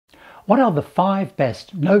What are the 5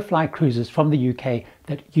 best no-fly cruises from the UK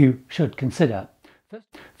that you should consider?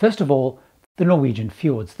 First of all, the Norwegian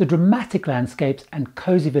fjords. The dramatic landscapes and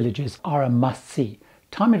cosy villages are a must-see.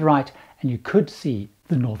 Time it right and you could see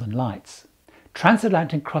the Northern Lights.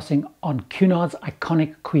 Transatlantic crossing on Cunard's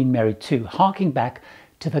iconic Queen Mary 2, harking back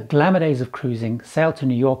to the glamour days of cruising, sail to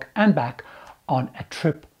New York and back on a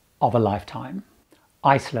trip of a lifetime.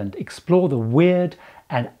 Iceland, explore the weird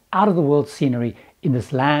and out-of-the-world scenery in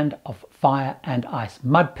this land of fire and ice,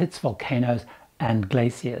 mud pits, volcanoes and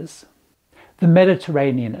glaciers. The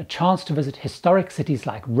Mediterranean, a chance to visit historic cities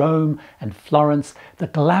like Rome and Florence, the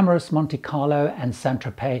glamorous Monte Carlo and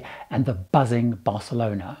Saint-Tropez, and the buzzing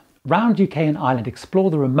Barcelona. Round UK and Ireland,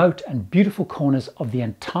 explore the remote and beautiful corners of the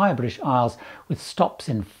entire British Isles with stops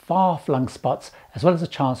in far-flung spots, as well as a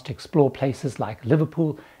chance to explore places like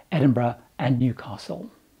Liverpool, Edinburgh and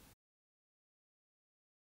Newcastle.